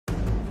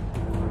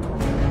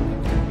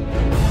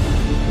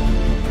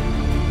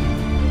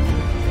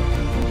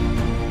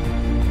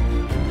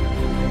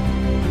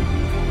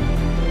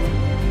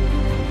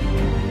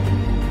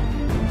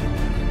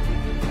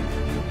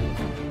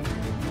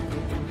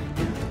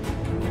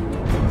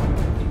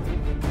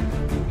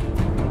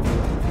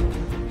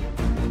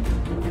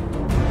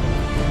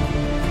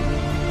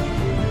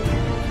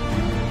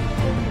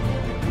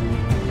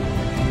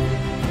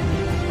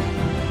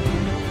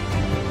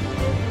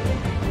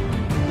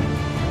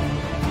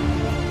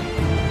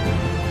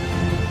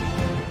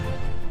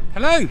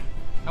Hello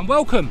and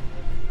welcome.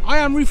 I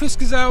am Rufus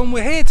Gazelle and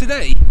we're here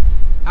today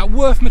at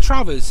Worth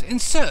Matravers in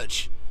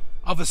search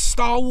of a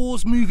Star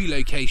Wars movie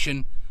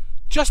location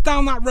just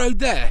down that road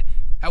there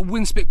at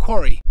Winspit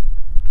Quarry.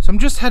 So I'm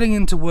just heading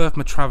into Worth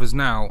Matravers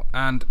now,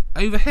 and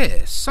over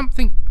here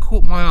something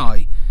caught my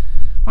eye.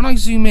 When I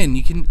zoom in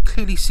you can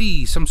clearly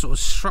see some sort of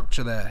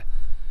structure there.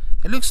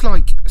 It looks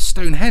like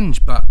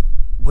Stonehenge but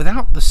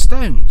without the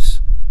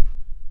stones.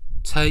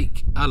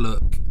 Take a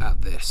look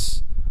at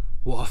this.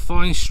 What a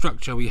fine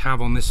structure we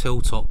have on this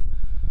hilltop,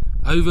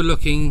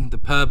 overlooking the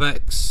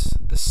Purbex,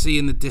 the sea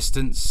in the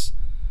distance,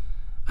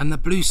 and the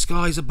blue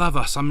skies above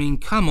us. I mean,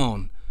 come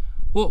on,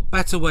 what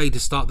better way to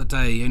start the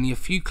day? Only a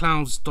few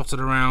clouds dotted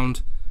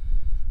around,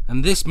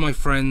 and this, my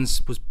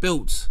friends, was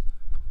built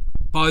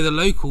by the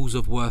locals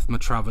of Worth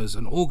Matravers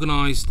and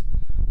organised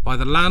by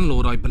the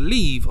landlord, I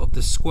believe, of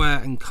the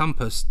Square and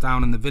Compass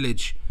down in the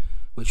village,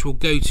 which we'll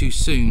go to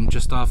soon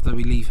just after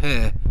we leave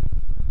here.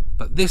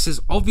 But this is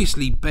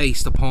obviously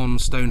based upon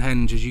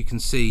Stonehenge, as you can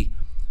see,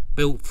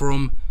 built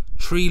from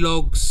tree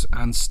logs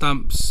and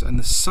stumps, and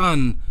the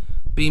sun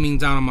beaming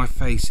down on my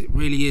face. It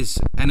really is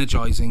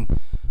energising.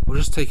 We'll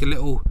just take a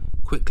little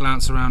quick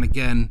glance around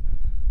again,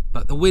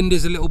 but the wind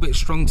is a little bit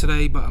strong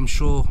today, but I'm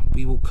sure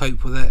we will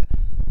cope with it.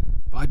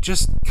 But I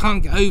just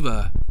can't get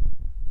over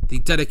the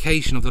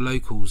dedication of the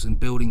locals in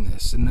building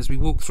this. And as we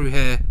walk through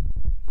here,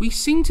 we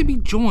seem to be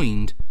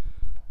joined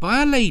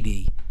by a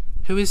lady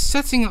who is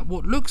setting up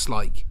what looks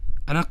like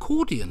an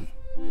accordion.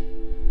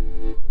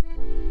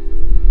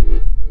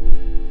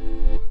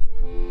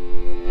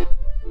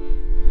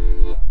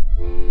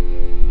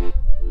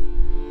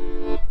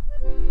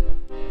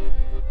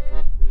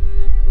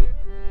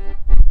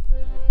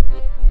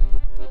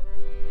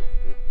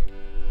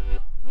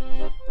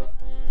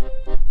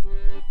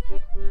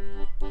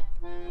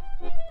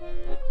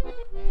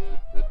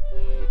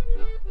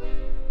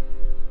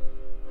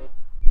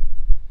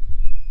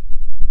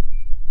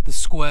 The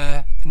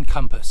Square and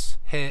Compass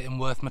here in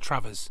Worth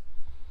Matravers.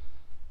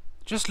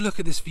 Just look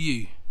at this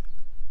view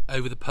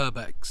over the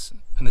Purbex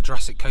and the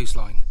Jurassic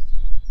coastline.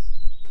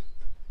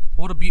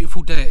 What a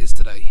beautiful day it is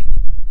today.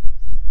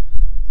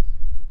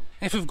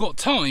 If I've got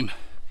time,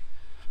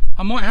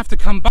 I might have to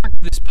come back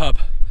to this pub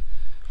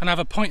and have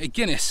a pint of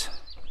Guinness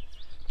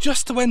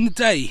just to end the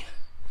day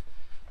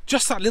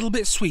just that little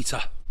bit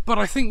sweeter. But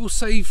I think we'll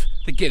save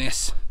the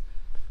Guinness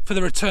for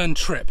the return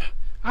trip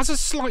as a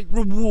slight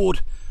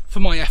reward for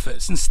my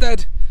efforts.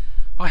 Instead,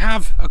 I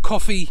have a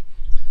coffee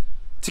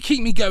to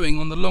keep me going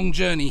on the long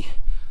journey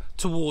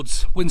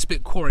towards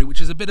Winspit Quarry,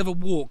 which is a bit of a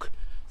walk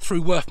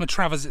through Worth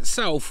Matravers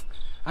itself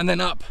and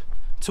then up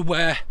to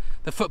where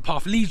the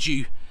footpath leads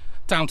you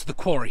down to the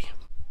quarry.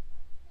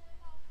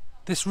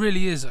 This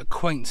really is a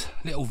quaint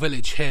little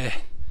village here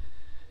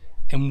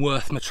in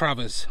Worth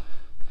Matravers.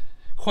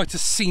 Quite a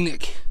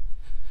scenic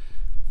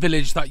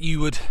village that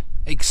you would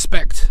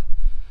expect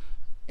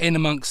in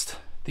amongst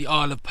the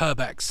Isle of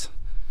Purbex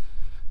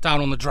down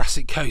on the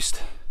Jurassic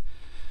coast.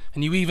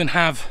 And you even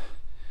have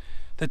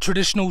the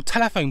traditional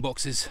telephone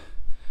boxes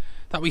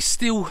that we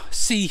still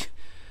see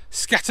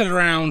scattered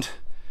around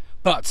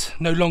but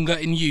no longer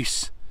in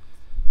use.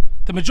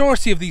 The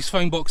majority of these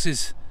phone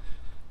boxes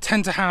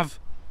tend to have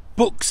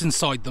books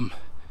inside them,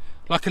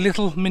 like a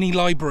little mini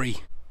library,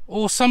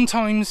 or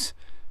sometimes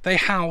they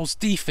house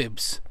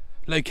defibs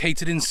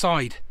located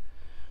inside,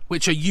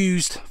 which are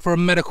used for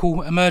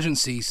medical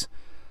emergencies.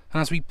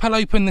 And as we pull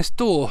open this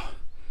door,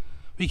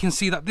 we can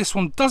see that this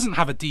one doesn't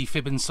have a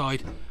defib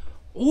inside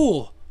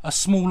or a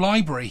small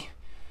library,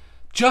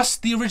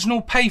 just the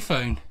original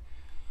payphone,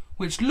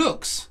 which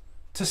looks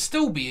to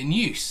still be in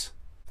use.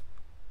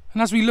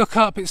 And as we look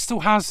up, it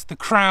still has the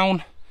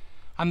crown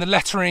and the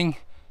lettering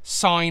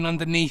sign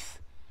underneath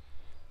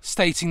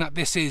stating that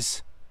this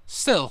is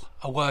still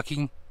a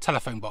working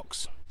telephone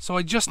box. So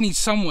I just need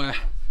somewhere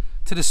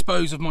to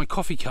dispose of my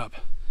coffee cup,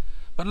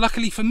 but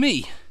luckily for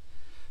me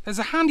there's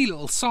a handy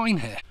little sign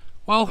here.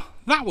 Well,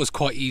 that was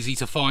quite easy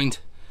to find.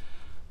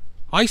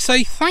 I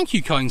say thank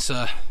you, kind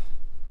sir.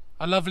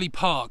 A lovely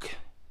park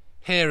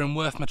here in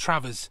Worth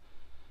Matravers,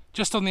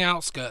 just on the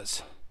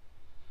outskirts.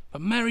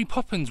 But Mary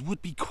Poppins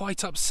would be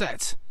quite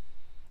upset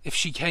if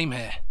she came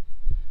here,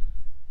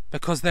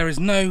 because there is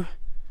no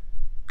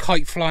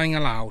kite flying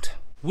allowed.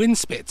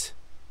 Winspit,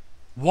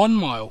 1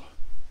 mile,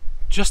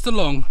 just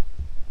along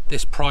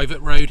this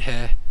private road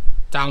here,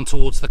 down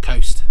towards the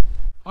coast.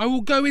 I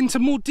will go into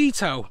more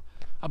detail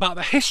about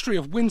the history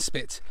of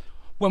Winspit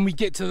when we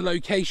get to the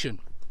location.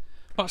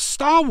 But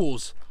Star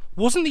Wars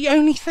wasn't the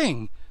only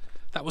thing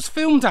that was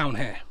filmed down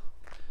here.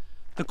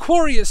 The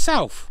quarry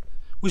itself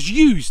was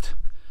used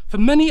for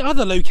many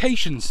other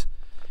locations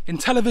in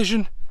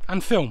television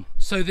and film.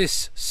 So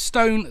this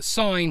stone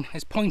sign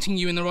is pointing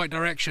you in the right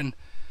direction,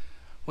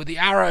 with the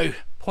arrow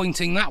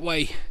pointing that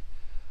way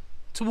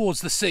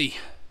towards the sea.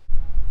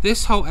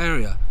 This whole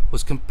area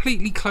was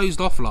completely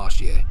closed off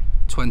last year,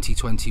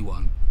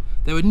 2021.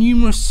 There were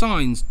numerous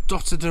signs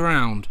dotted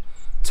around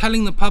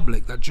telling the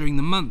public that during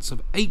the months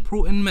of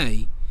April and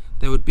May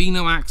there would be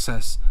no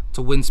access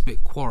to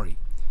Winspit Quarry.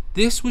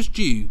 This was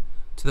due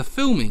to the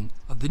filming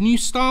of the new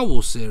Star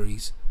Wars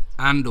series,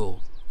 Andor.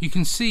 You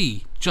can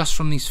see just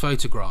from these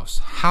photographs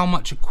how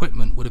much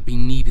equipment would have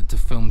been needed to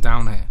film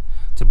down here,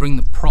 to bring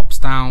the props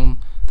down,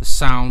 the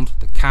sound,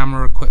 the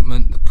camera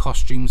equipment, the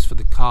costumes for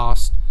the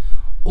cast.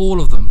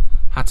 All of them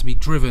had to be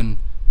driven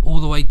all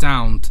the way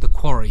down to the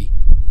quarry,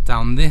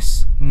 down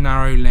this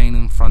narrow lane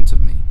in front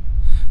of me.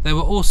 There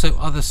were also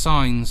other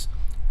signs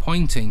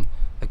pointing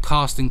the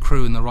cast and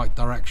crew in the right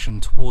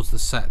direction towards the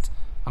set.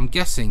 I'm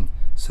guessing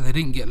so they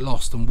didn't get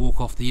lost and walk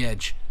off the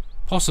edge,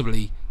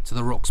 possibly to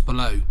the rocks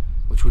below,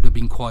 which would have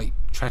been quite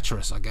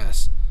treacherous, I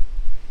guess.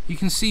 You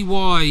can see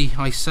why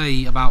I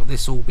say about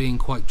this all being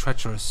quite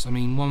treacherous. I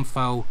mean, one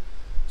fell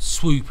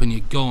swoop and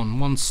you're gone,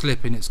 one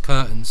slip in its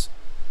curtains.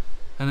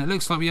 And it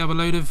looks like we have a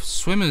load of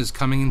swimmers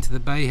coming into the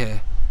bay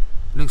here.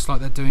 It looks like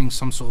they're doing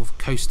some sort of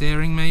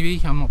coasteering maybe,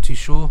 I'm not too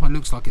sure. It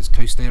looks like it's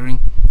coasteering.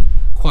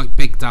 Quite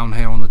big down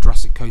here on the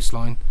Dorset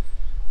coastline.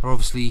 They're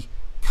obviously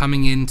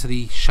coming into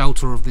the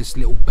shelter of this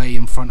little bay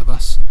in front of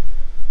us.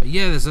 But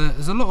yeah, there's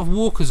a lot of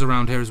walkers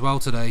around here as well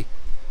today.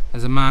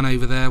 There's a man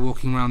over there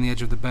walking around the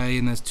edge of the bay,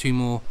 and there's two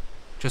more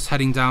just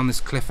heading down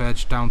this cliff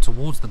edge down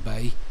towards the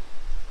bay.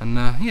 And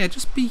yeah,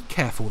 just be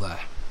careful there.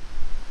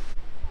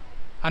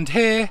 And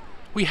here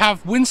we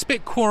have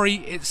Winspit Quarry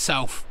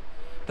itself,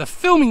 the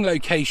filming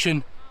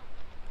location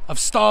of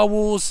Star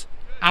Wars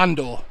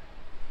Andor.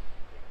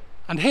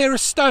 And here a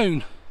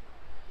stone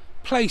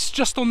placed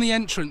just on the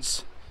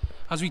entrance.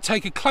 As we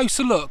take a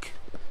closer look,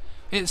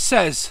 it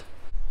says,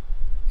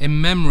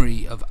 "In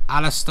memory of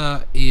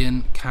Alistair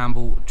Ian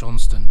Campbell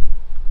Johnston,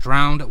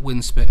 drowned at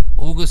Winspit,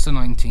 August the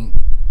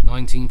 19th,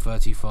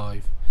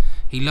 1935.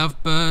 He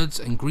loved birds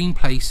and green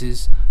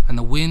places and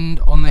the wind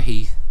on the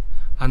heath,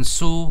 and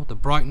saw the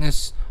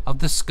brightness of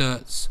the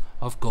skirts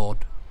of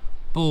God.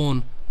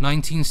 Born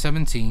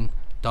 1917,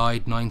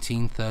 died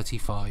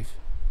 1935.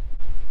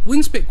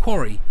 Winspit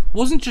Quarry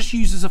wasn't just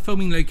used as a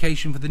filming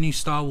location for the new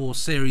Star Wars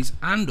series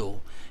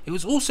Andor, it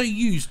was also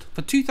used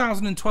for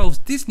 2012's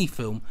Disney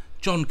film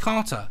John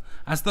Carter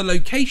as the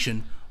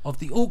location of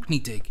the Orkney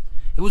Dig.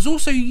 It was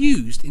also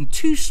used in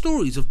 2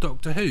 stories of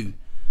Doctor Who,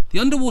 The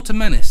Underwater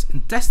Menace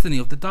and Destiny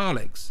of the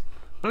Daleks.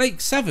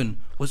 Blake 7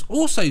 was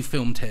also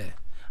filmed here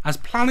as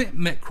planet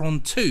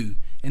Mecron II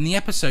in the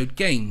episode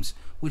Games,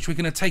 which we're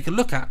going to take a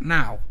look at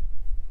now.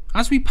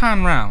 As we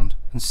pan round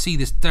and see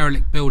this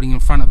derelict building in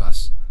front of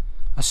us,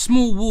 a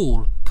small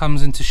wall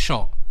comes into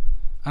shot,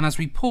 and as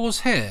we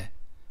pause here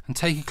and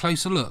take a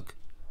closer look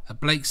at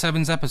Blake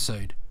 7's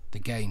episode, The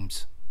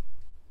Games.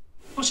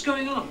 What's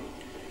going on?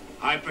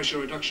 High pressure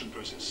reduction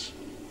process.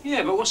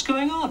 Yeah, but what's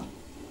going on?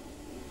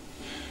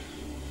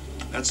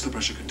 That's the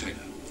pressure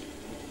container.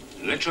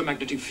 An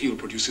electromagnetic field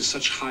produces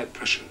such high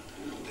pressure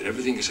that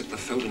everything except the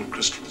Felden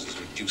crystals is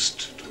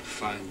reduced to a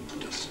fine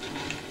dust.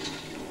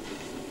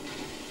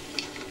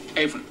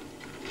 Avon.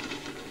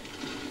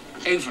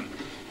 Avon.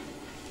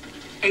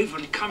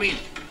 Avon, come in.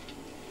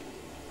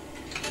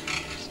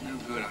 It's no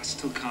good. I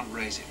still can't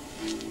raise it.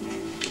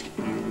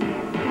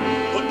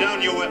 Put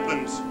down your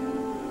weapons.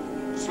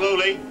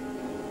 Slowly.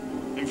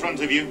 In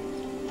front of you.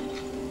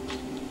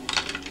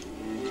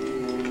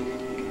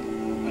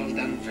 Well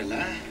done,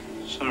 Villa.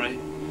 Sorry.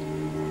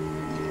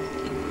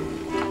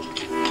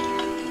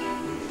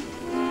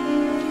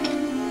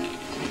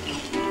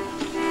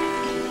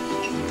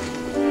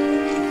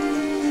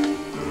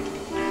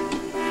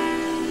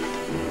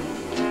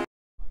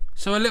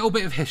 So a little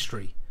bit of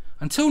history.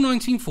 Until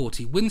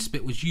 1940,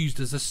 Winspit was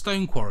used as a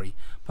stone quarry,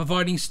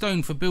 providing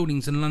stone for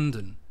buildings in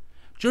London.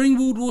 During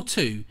World War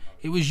II,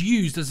 it was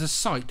used as a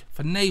site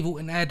for naval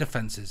and air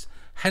defences,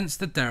 hence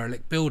the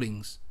derelict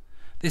buildings.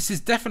 This is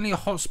definitely a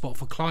hotspot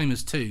for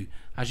climbers too,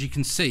 as you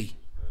can see.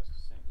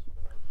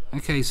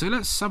 Okay, so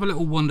let's have a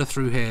little wander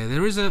through here.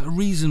 There is a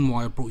reason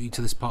why I brought you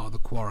to this part of the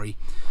quarry.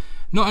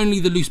 Not only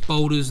the loose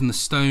boulders and the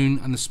stone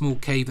and the small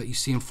cave that you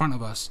see in front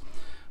of us,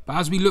 but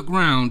as we look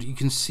round, you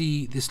can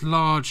see this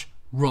large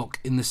rock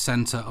in the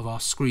centre of our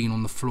screen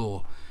on the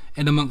floor,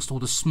 in amongst all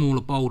the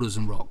smaller boulders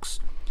and rocks.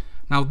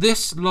 Now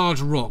this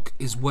large rock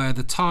is where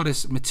the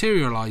TARDIS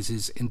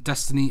materialises in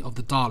Destiny of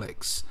the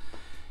Daleks.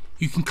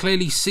 You can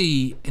clearly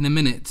see in a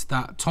minute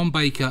that Tom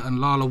Baker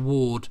and Lala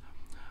Ward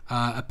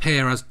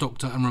appear as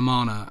Doctor and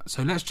Romana.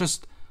 So let's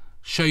just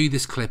show you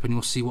this clip and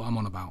you'll see what I'm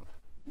on about.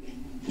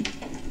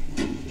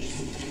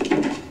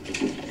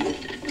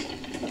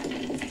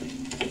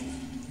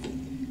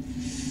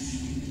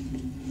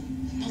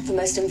 Not the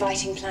most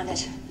inviting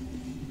planet.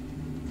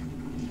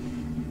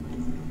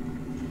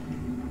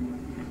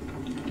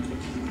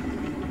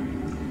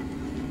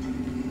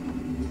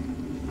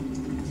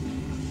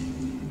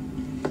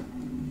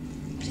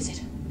 What is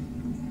it?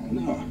 I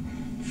don't know.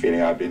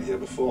 Feeling I've been here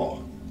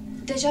before.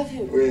 Deja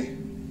vu? Oui.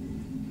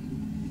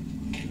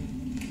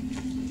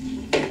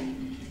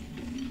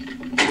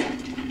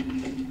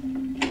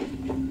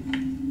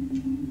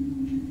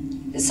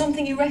 Is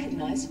something you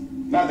recognise?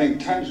 Nothing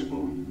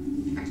tangible.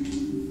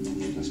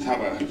 Just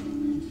have a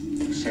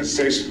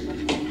sensation,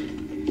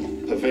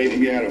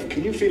 pervading air of,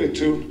 can you feel it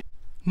too?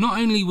 Not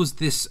only was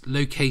this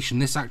location,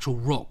 this actual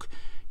rock,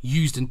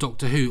 used in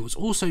Doctor Who, it was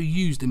also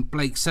used in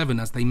Blake 7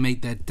 as they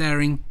made their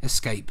daring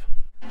escape.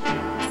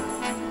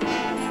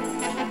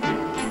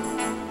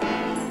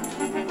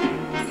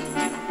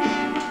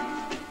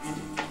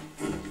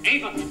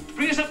 Ava,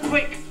 bring us up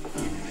quick!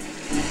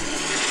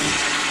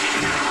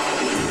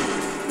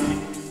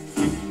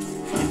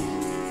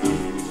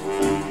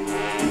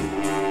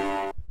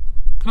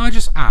 Can I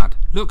just add,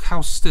 look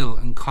how still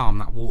and calm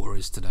that water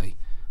is today.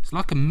 It's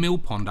like a mill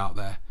pond out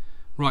there.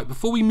 Right,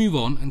 before we move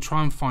on and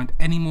try and find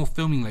any more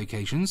filming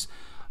locations,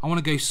 I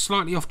want to go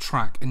slightly off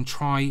track and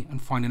try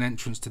and find an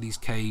entrance to these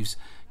caves.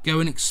 Go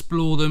and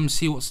explore them,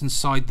 see what's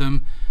inside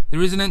them.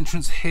 There is an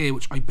entrance here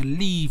which I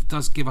believe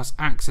does give us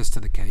access to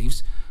the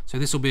caves, so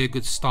this will be a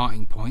good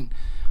starting point.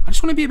 I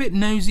just want to be a bit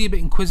nosy, a bit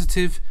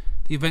inquisitive,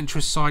 the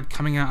adventurous side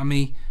coming out of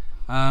me.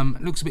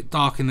 It looks a bit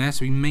dark in there,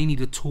 so we may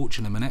need a torch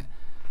in a minute.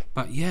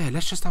 But yeah,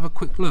 let's just have a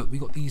quick look. We've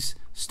got these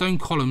stone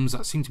columns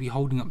that seem to be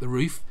holding up the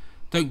roof.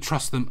 Don't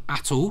trust them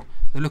at all.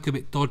 They look a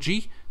bit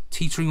dodgy,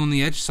 teetering on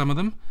the edge, some of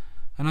them.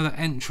 Another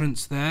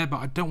entrance there, but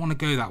I don't want to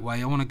go that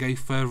way. I want to go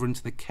further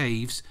into the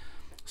caves.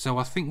 So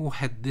I think we'll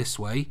head this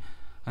way.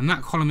 And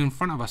that column in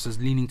front of us is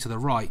leaning to the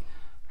right.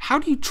 How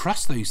do you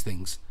trust those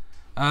things?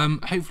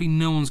 Hopefully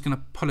no one's going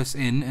to pull us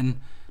in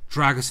and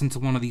drag us into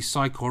one of these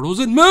side corridors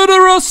and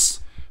murder us!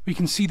 We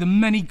can see the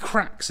many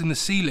cracks in the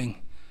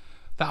ceiling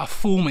that are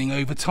forming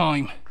over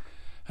time.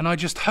 And I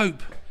just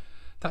hope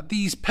that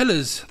these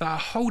pillars that are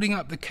holding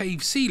up the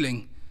cave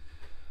ceiling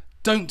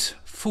don't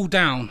fall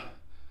down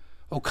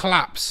or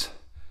collapse,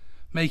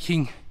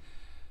 making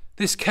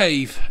this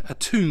cave a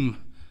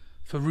tomb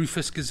for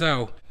Rufus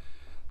Gazelle.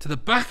 To the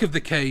back of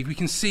the cave we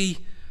can see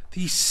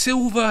these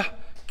silver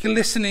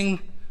glistening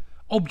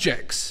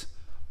objects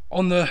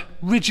on the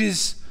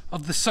ridges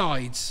of the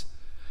sides,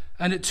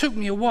 and it took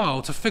me a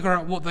while to figure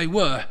out what they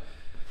were,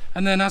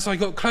 and then as I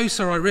got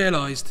closer I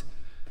realised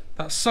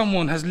that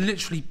someone has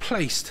literally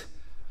placed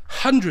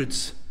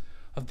hundreds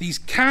of these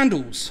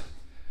candles,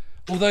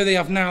 although they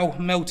have now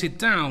melted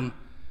down.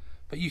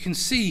 But you can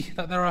see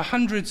that there are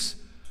hundreds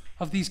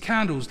of these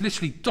candles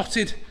literally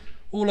dotted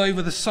all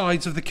over the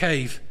sides of the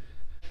cave.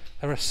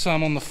 There are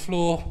some on the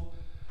floor.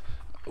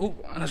 Oh,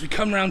 and as we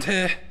come round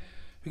here,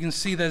 we can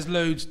see there's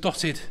loads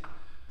dotted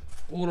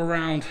all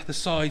around the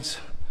sides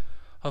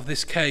of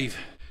this cave.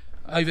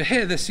 Over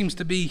here there seems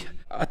to be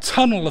a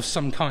tunnel of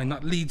some kind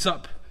that leads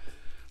up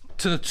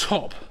to the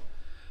top.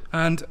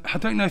 And I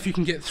don't know if you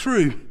can get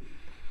through,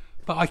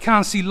 but I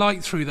can see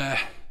light through there.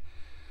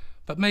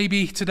 But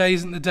maybe today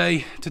isn't the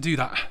day to do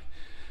that.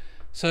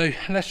 So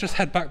let's just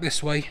head back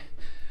this way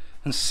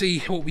and see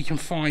what we can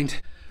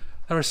find.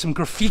 There is some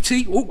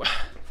graffiti. Oh,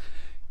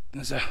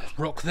 there's a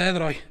rock there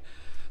that I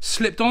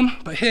slipped on.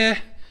 But here,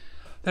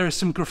 there is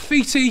some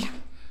graffiti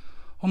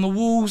on the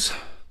walls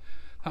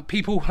that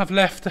people have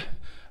left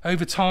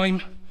over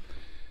time.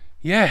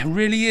 Yeah, it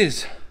really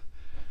is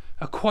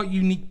a quite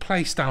unique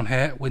place down here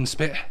at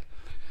Winspit.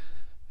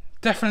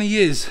 Definitely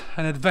is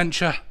an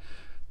adventure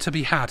to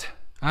be had.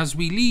 As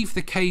we leave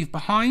the cave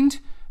behind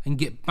and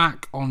get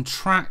back on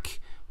track,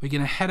 we're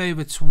going to head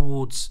over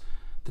towards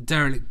the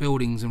derelict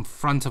buildings in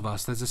front of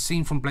us. There's a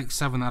scene from Blake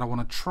 7 that I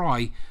want to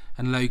try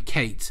and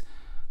locate.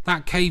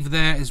 That cave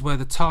there is where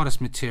the TARDIS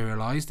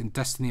materialised in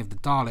Destiny of the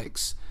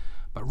Daleks.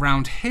 But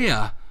round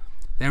here,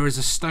 there is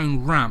a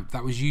stone ramp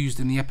that was used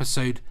in the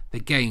episode The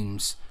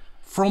Games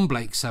from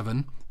Blake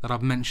 7 that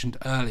I've mentioned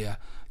earlier.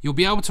 You'll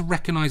be able to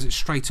recognise it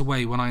straight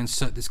away when I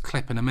insert this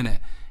clip in a minute.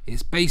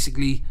 It's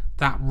basically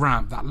that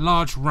ramp, that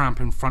large ramp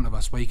in front of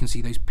us where you can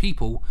see those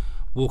people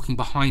walking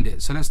behind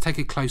it. So let's take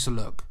a closer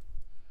look.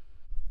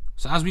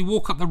 So as we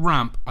walk up the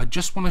ramp, I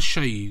just want to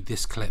show you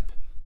this clip.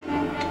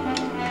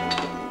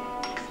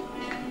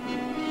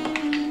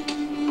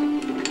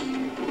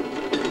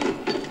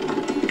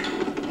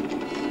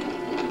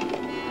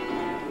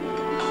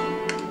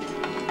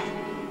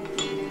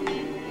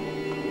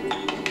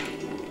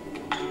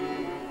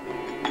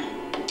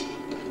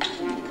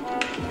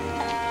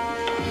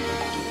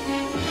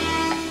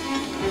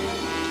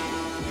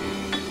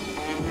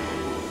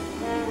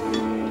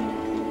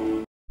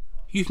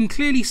 You can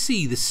clearly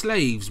see the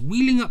slaves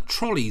wheeling up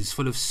trolleys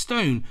full of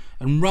stone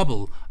and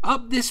rubble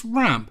up this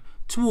ramp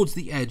towards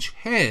the edge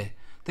here.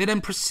 They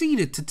then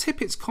proceeded to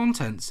tip its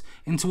contents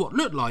into what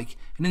looked like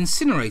an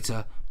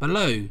incinerator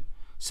below.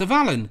 So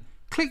Valen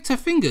clicked her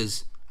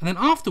fingers and then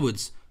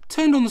afterwards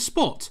turned on the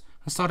spot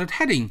and started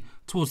heading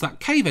towards that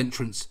cave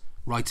entrance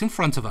right in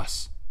front of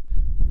us.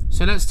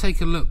 So let's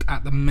take a look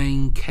at the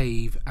main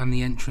cave and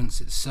the entrance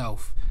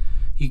itself.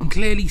 You can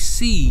clearly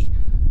see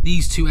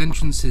these two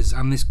entrances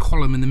and this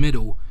column in the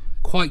middle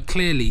quite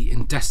clearly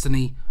in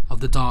Destiny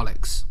of the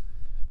Daleks.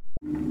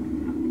 I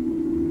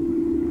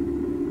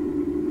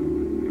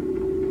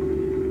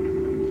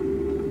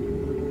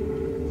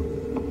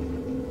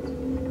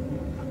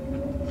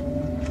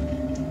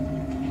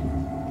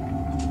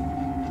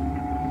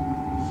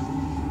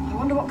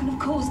wonder what could have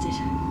caused it.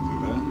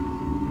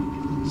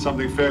 Well,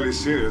 something fairly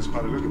serious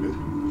by the look of it.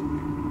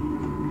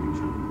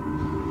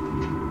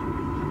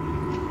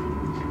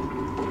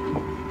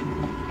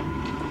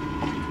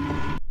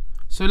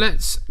 So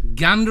let's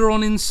gander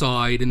on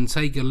inside and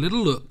take a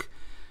little look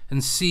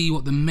and see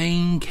what the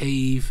main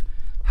cave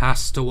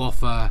has to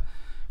offer.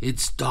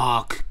 Its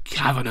dark,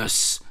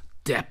 cavernous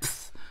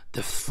depth,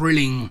 the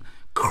thrilling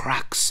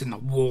cracks in the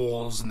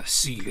walls and the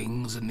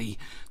ceilings, and the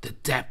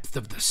depth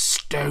of the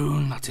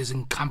stone that is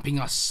encamping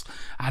us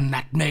and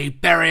that may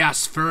bury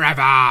us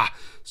forever.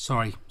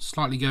 Sorry,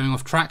 slightly going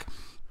off track.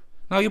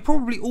 Now you're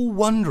probably all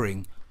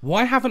wondering,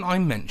 why haven't I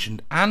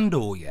mentioned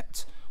Andor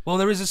yet? Well,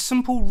 there is a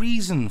simple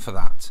reason for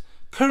that.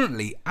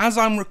 Currently, as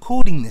I'm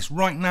recording this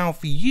right now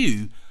for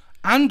you,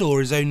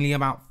 Andor is only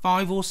about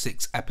 5 or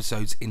 6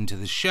 episodes into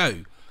the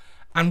show,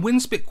 and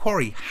Winspit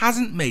Quarry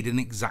hasn't made an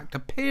exact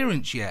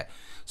appearance yet,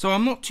 so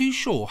I'm not too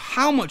sure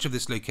how much of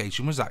this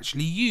location was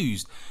actually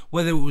used,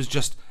 whether it was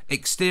just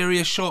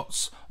exterior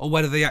shots or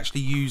whether they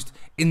actually used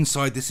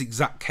inside this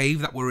exact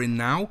cave that we're in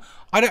now.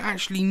 I don't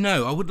actually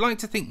know. I would like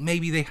to think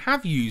maybe they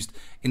have used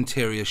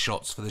interior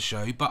shots for the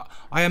show, but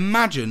I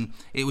imagine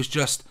it was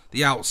just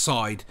the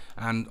outside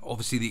and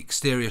obviously the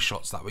exterior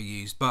shots that were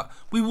used. But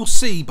we will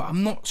see, but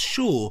I'm not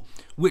sure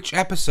which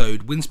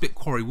episode Winspit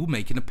Quarry will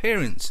make an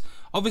appearance.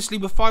 Obviously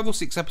we're 5 or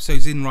 6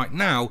 episodes in right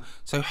now,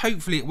 so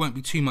hopefully it won't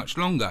be too much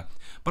longer.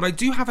 But I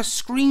do have a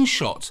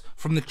screenshot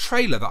from the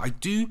trailer that I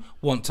do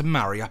want to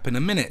marry up in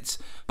a minute.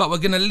 But we're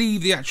going to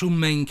leave the actual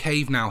main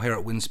cave now here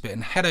at Winspit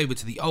and head over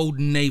to the old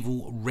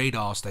naval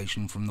radar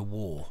station from the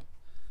war.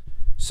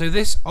 So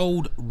this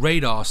old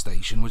radar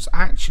station was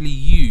actually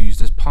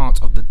used as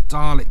part of the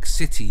Dalek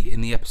city in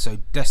the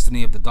episode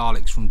Destiny of the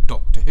Daleks from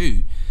Doctor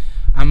Who.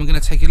 And we're going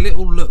to take a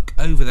little look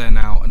over there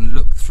now and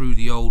look through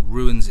the old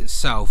ruins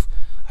itself.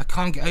 I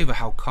can't get over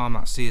how calm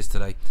that sea is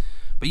today.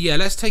 But yeah,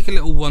 let's take a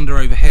little wander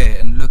over here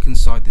and look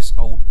inside this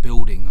old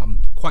building.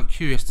 I'm quite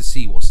curious to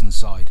see what's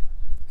inside.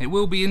 It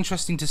will be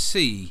interesting to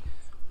see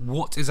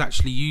what is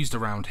actually used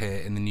around here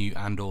in the new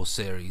Andor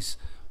series.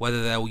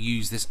 Whether they'll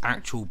use this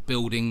actual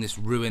building, this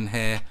ruin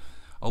here,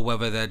 or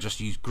whether they'll just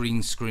use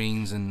green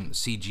screens and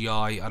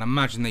CGI. I'd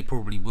imagine they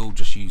probably will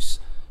just use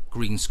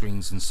green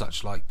screens and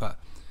such like. But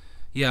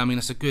yeah, I mean,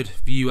 it's a good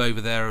view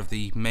over there of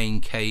the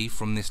main cave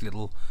from this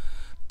little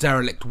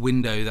derelict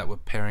window that we're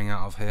peering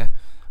out of here.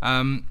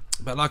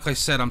 But like I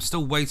said, I'm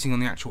still waiting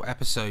on the actual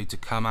episode to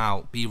come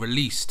out, be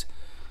released,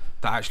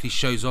 that actually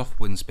shows off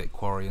Winspit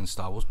Quarry and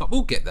Star Wars, but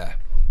we'll get there.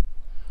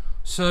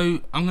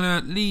 So I'm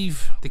going to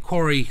leave the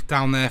quarry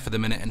down there for the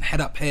minute and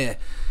head up here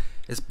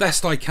as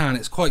best I can.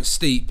 It's quite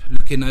steep,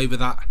 looking over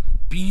that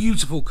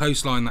beautiful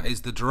coastline that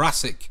is the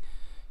Jurassic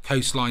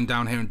coastline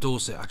down here in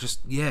Dorset.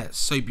 Yeah, it's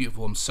so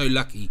beautiful. I'm so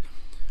lucky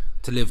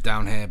to live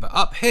down here. But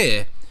up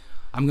here,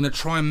 I'm going to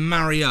try and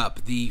marry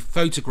up the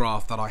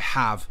photograph that I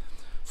have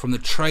from the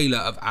trailer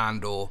of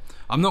Andor.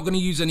 I'm not going to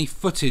use any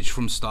footage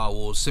from Star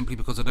Wars simply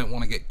because I don't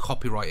want to get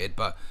copyrighted,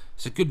 but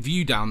it's a good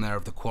view down there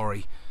of the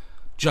quarry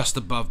just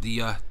above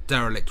the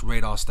derelict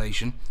radar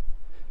station.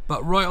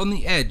 But right on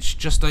the edge,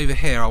 just over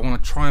here, I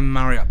want to try and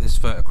marry up this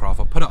photograph.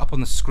 I'll put it up on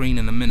the screen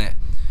in a minute,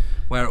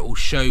 where it will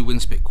show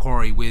Winspit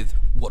Quarry with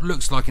what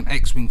looks like an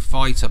X-Wing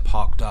fighter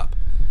parked up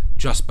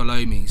just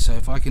below me. So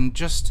if I can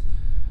just,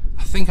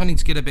 I think I need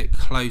to get a bit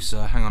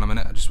closer. Hang on a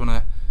minute, I just want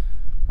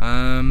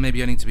to,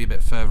 maybe I need to be a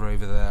bit further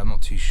over there, I'm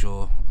not too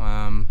sure.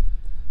 No,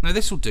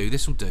 this will do,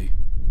 this will do.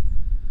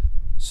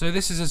 So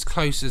this is as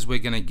close as we're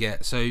going to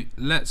get. So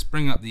let's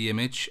bring up the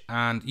image,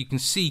 and you can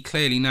see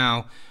clearly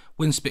now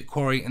Winspit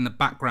Quarry in the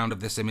background of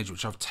this image,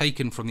 which I've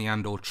taken from the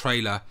Andor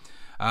trailer.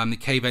 The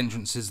cave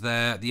entrance is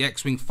there, the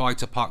X-Wing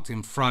fighter parked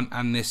in front,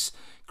 and this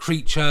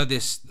creature,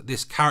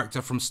 this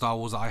character from Star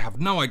Wars that I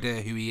have no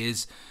idea who he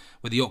is,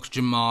 with the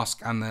oxygen mask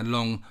and the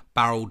long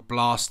barreled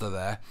blaster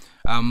there.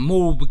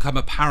 More will become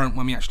apparent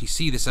when we actually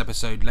see this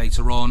episode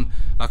later on.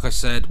 Like I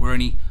said, we're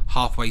only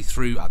halfway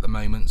through at the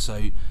moment,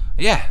 so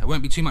yeah, it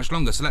won't be too much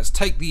longer. So let's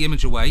take the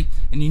image away,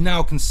 and you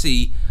now can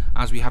see,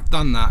 as we have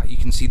done that, you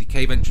can see the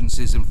cave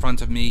entrances in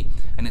front of me,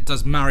 and it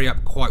does marry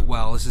up quite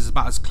well. This is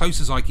about as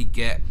close as I could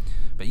get.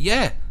 But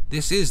yeah,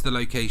 this is the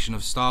location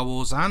of Star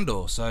Wars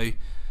Andor, so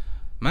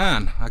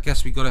man, I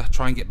guess we've got to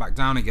try and get back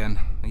down again.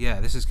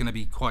 Yeah, this is going to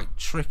be quite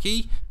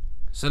tricky.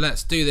 So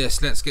let's do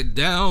this. Let's get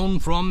down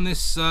from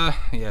this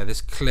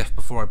this cliff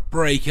before I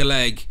break a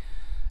leg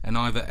and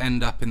either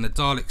end up in the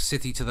Dalek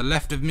city to the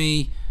left of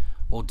me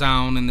or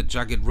down in the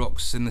jagged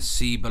rocks in the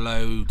sea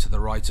below to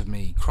the right of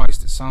me.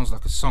 Christ, it sounds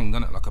like a song,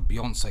 doesn't it? Like a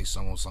Beyonce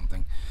song or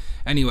something.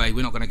 Anyway,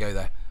 we're not going to go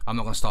there. I'm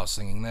not going to start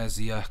singing. There's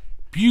the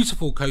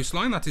beautiful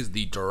coastline. That is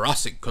the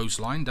Jurassic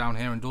coastline down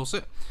here in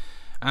Dorset.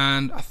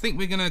 And I think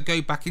we're going to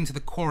go back into the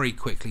quarry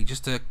quickly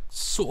just to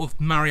sort of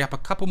marry up a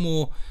couple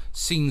more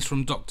scenes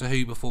from Doctor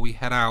Who before we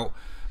head out.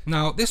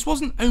 Now, this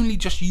wasn't only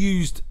just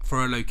used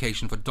for a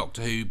location for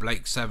Doctor Who,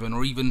 Blake 7,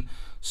 or even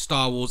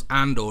Star Wars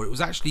Andor. It was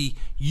actually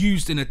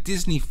used in a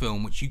Disney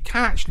film, which you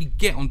can actually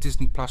get on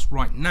Disney Plus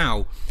right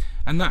now.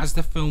 And that is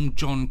the film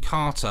John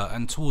Carter.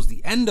 And towards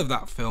the end of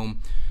that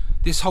film,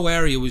 this whole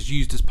area was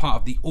used as part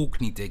of the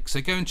Orkney Dig. So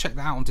go and check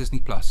that out on Disney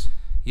Plus.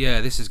 Yeah,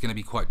 this is going to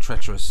be quite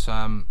treacherous,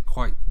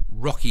 quite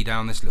rocky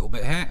down this little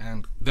bit here,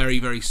 and very,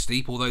 very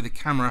steep, although the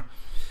camera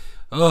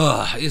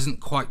isn't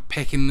quite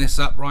picking this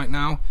up right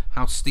now,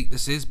 how steep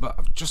this is, but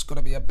I've just got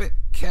to be a bit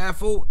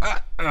careful.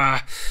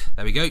 There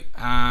we go,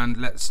 and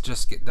let's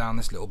just get down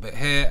this little bit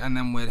here, and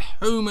then we're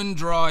home and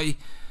dry.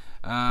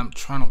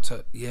 Try not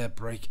to,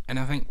 break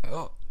anything.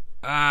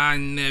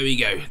 And there we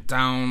go,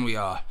 down we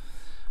are.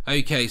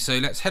 Okay, so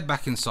let's head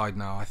back inside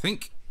now, I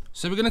think.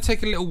 So we're going to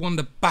take a little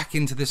wander back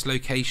into this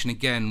location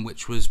again,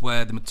 which was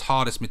where the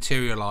TARDIS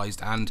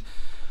materialised, and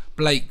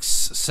Blake's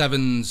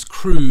Seven's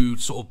crew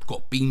sort of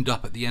got beamed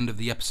up at the end of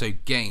the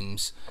episode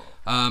games.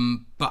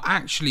 But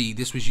actually,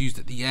 this was used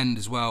at the end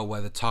as well,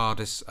 where the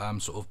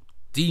TARDIS sort of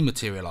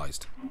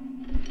dematerialised.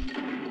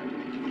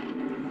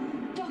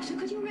 Doctor,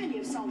 could you really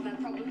have solved their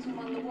problems and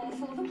won the war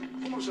for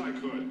them? Of course I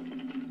could.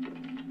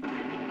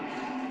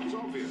 It was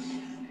obvious.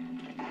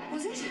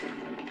 Was it?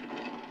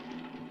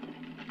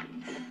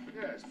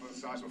 Yes, both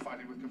sides were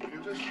fighting with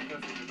computers,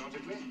 perfectly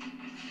logically.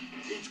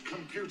 Each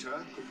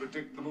computer could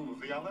predict the move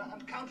of the other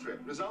and counter it.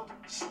 Result,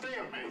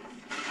 stalemate.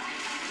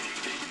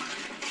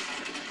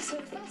 So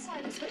if that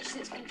side switches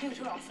its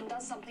computer off and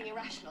does something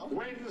irrational...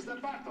 Wins the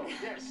battle,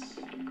 yes.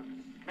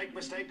 Make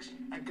mistakes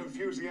and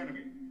confuse the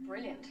enemy.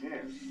 Brilliant.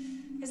 Yes.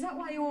 Is that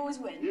why you always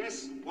win?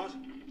 Yes, what?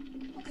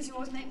 Because you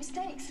always make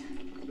mistakes.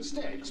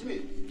 Mistakes,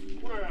 me?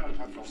 Well,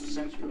 I've lost a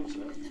century or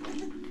so.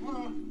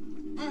 Well,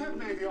 I have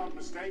made the odd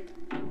mistake.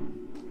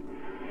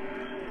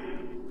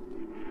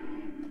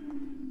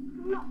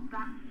 Not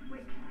that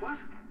switch. What?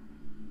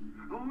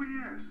 Oh,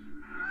 yes.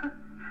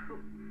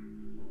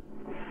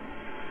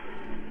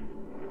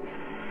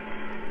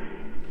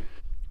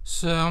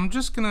 So I'm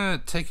just going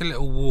to take a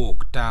little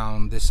walk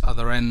down this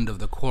other end of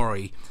the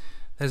quarry.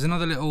 There's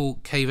another little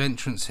cave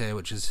entrance here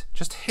which is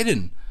just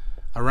hidden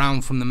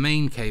around from the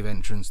main cave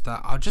entrance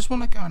that I just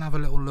want to go and have a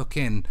little look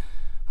in.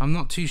 I'm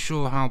not too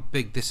sure how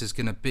big this is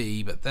going to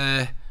be, but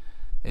there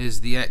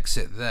is the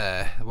exit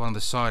there, one of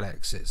the side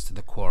exits to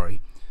the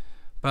quarry.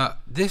 But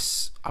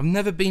this, I've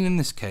never been in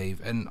this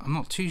cave and I'm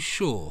not too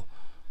sure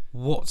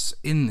what's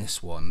in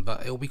this one,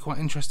 but it'll be quite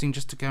interesting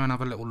just to go and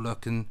have a little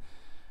look and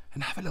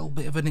have a little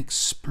bit of an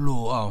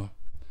explore. Oh,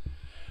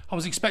 I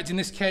was expecting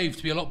this cave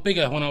to be a lot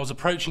bigger when I was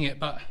approaching it,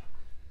 but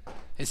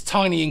it's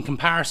tiny in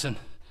comparison.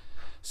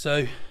 So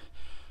I'm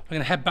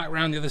going to head back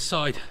round the other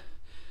side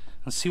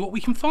and see what we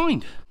can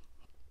find.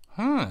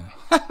 I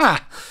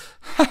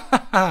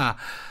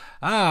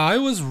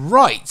was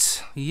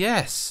right.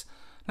 Yes.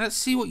 Let's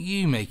see what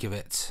you make of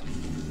it.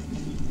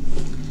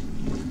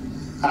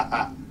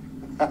 I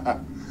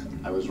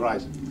was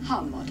right.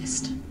 How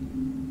modest.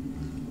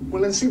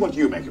 Well, then see what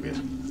you make of it.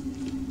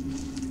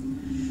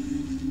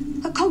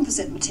 A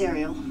composite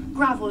material.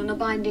 Gravel and a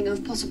binding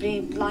of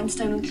possibly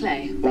limestone and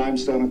clay.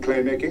 Limestone and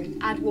clay making.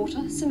 Add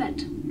water,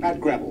 cement.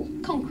 Add gravel.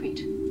 Concrete.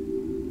 You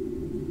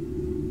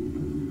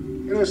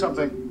know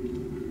something?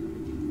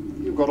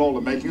 You've got all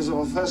the makings of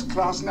a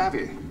first-class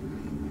navvy.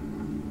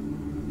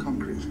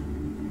 Concrete.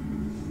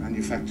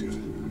 Manufactured.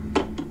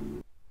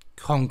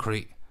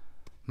 Concrete.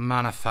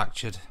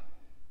 Manufactured.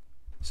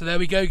 So there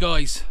we go,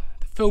 guys.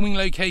 The filming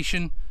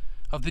location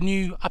of the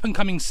new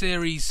up-and-coming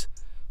series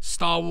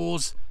Star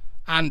Wars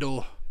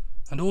Andor,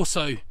 and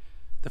also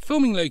the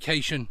filming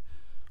location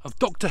of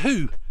Doctor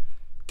Who,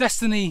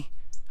 Destiny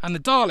and the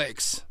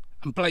Daleks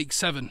and Blake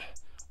 7,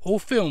 all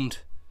filmed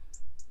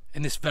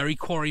in this very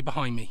quarry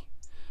behind me.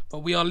 But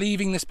we are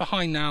leaving this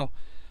behind now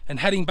and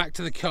heading back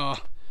to the car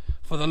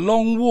for the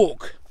long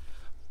walk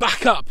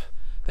back up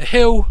the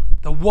hill,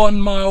 the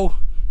 1 mile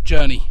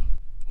journey.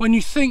 When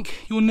you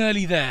think you're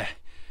nearly there,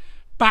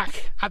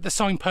 back at the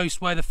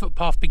signpost where the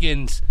footpath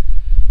begins,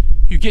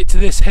 you get to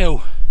this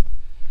hill,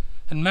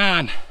 and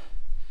man,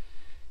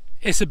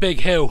 it's a big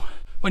hill.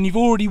 When you've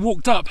already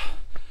walked up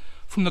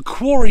from the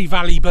quarry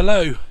valley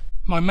below,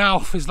 my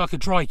mouth is like a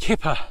dry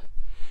kipper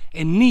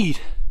in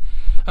need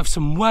of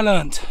some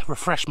well-earned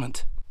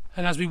refreshment.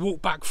 And as we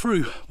walk back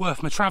through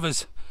Worth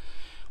Matravers,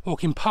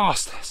 walking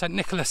past St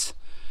Nicholas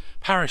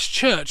Parish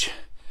Church,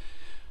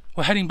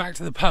 we're heading back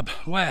to the pub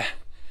where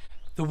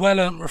the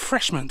well-earned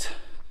refreshment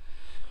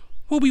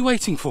will be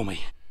waiting for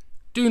me.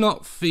 Do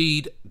not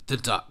feed the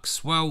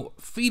ducks. Well,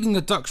 feeding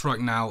the ducks right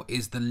now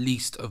is the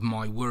least of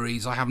my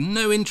worries. I have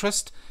no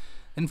interest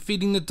in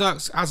feeding the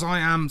ducks as I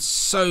am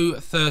so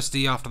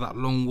thirsty after that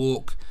long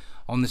walk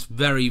on this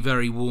very,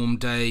 very warm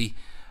day.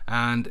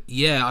 And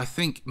yeah, I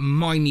think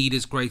my need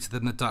is greater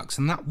than the ducks,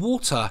 and that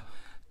water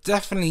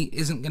definitely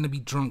isn't going to be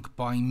drunk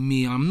by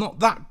me. I'm not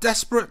that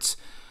desperate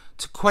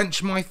to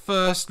quench my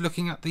thirst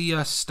looking at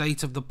the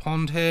state of the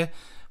pond here.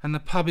 And the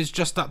pub is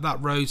just up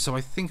that road, so I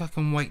think I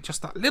can wait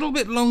just that little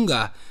bit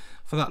longer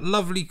for that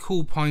lovely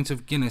cool pint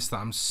of Guinness that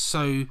I'm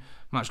so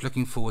much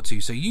looking forward to.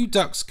 So you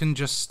ducks can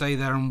just stay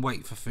there and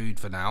wait for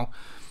food for now.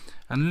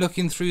 And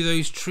looking through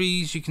those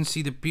trees, you can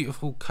see the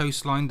beautiful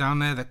coastline down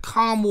there, the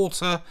calm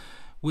water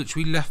which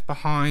we left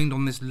behind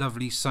on this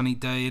lovely sunny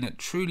day. And it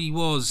truly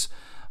was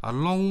a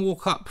long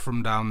walk up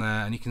from down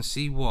there, and you can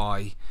see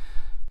why.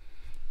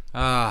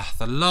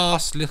 The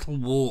last little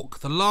walk,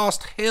 the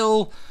last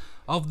hill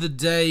of the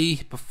day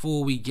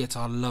before we get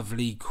our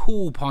lovely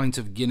cool pint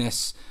of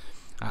Guinness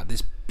at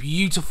this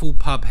beautiful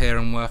pub here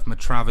in Worth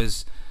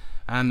Matravers,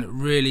 and it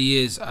really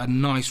is a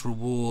nice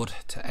reward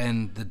to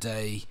end the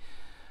day.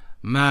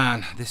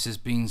 Man, this has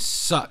been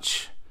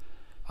such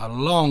a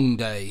long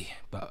day,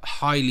 but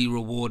highly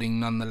rewarding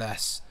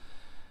nonetheless.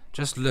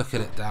 Just look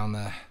at it down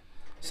there.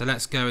 So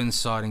let's go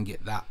inside and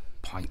get that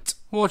pint.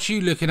 What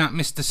you looking at,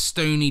 Mr.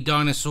 Stony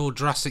Dinosaur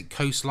Jurassic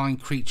Coastline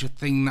creature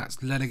thing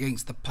that's led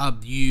against the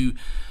pub, you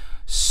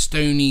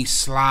stony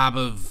slab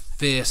of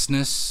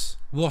fierceness?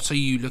 What are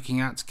you looking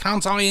at?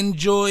 Can't I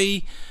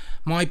enjoy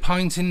my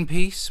pint in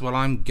peace? Well,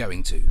 I'm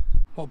going to.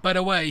 What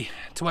better way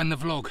to end the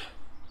vlog?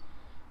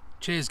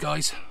 Cheers,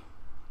 guys.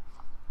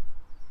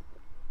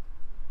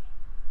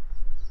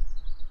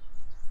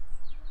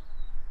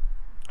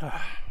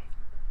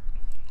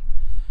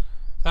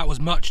 That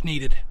was much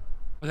needed.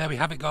 Well, there we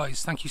have it,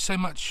 guys. Thank you so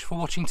much for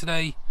watching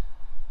today,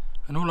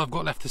 and all I've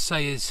got left to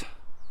say is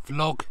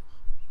vlog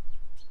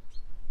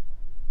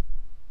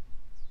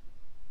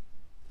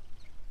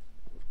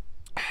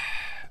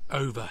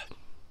over.